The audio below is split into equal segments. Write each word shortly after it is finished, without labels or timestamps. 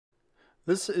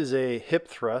This is a hip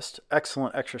thrust,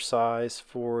 excellent exercise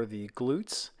for the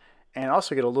glutes, and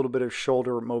also get a little bit of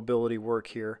shoulder mobility work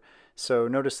here. So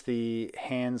notice the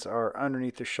hands are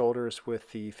underneath the shoulders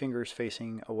with the fingers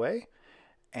facing away,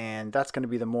 and that's going to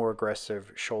be the more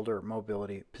aggressive shoulder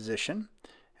mobility position.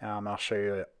 I'll show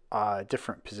you a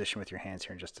different position with your hands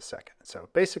here in just a second. So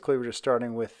basically we're just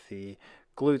starting with the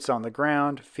glutes on the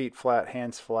ground, feet flat,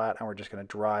 hands flat, and we're just going to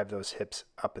drive those hips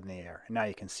up in the air. And now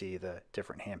you can see the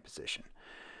different hand position.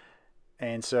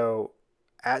 And so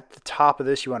at the top of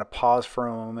this, you want to pause for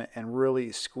a moment and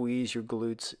really squeeze your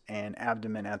glutes and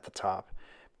abdomen at the top.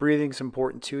 Breathing is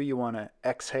important too. You want to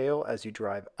exhale as you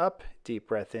drive up, deep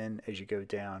breath in as you go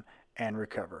down, and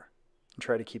recover. And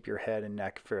try to keep your head and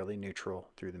neck fairly neutral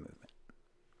through the movement.